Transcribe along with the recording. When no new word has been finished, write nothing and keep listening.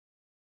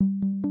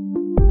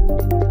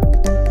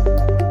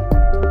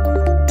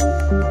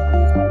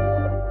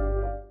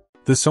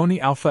The Sony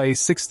Alpha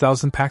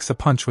a6000 packs a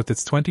punch with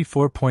its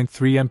 24.3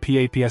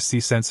 MP APS-C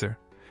sensor,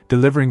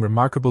 delivering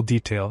remarkable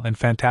detail and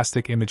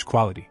fantastic image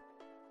quality.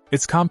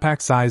 Its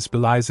compact size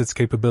belies its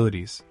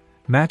capabilities,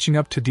 matching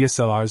up to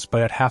DSLRs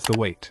but at half the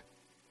weight.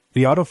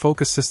 The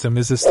autofocus system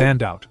is a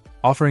standout,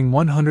 offering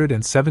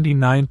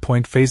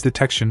 179-point phase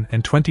detection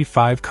and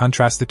 25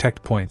 contrast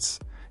detect points,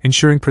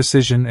 ensuring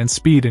precision and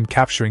speed in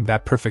capturing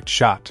that perfect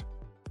shot.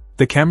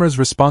 The camera's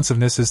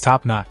responsiveness is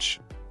top-notch,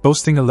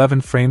 boasting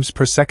 11 frames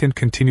per second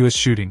continuous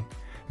shooting,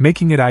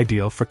 making it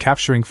ideal for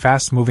capturing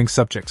fast-moving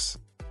subjects.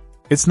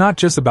 It's not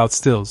just about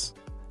stills.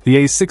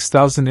 The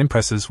a6000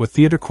 impresses with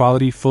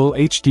theater-quality Full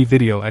HD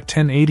video at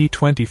 1080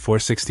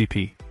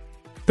 2460p.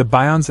 The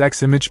Bion's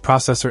X image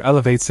processor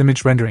elevates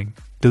image rendering,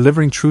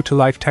 delivering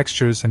true-to-life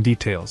textures and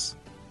details.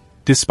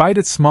 Despite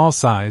its small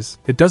size,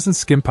 it doesn't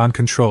skimp on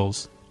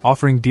controls,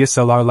 offering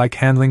DSLR-like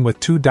handling with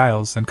 2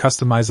 dials and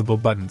customizable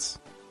buttons.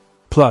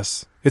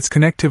 Plus, its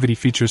connectivity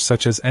features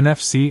such as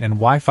NFC and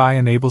Wi-Fi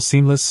enable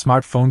seamless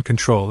smartphone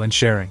control and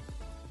sharing.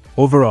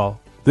 Overall,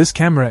 this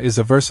camera is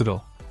a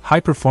versatile,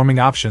 high-performing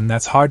option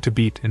that's hard to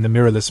beat in the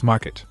mirrorless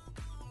market.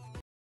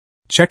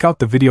 Check out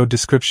the video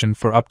description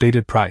for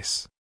updated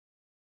price.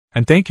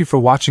 And thank you for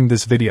watching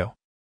this video.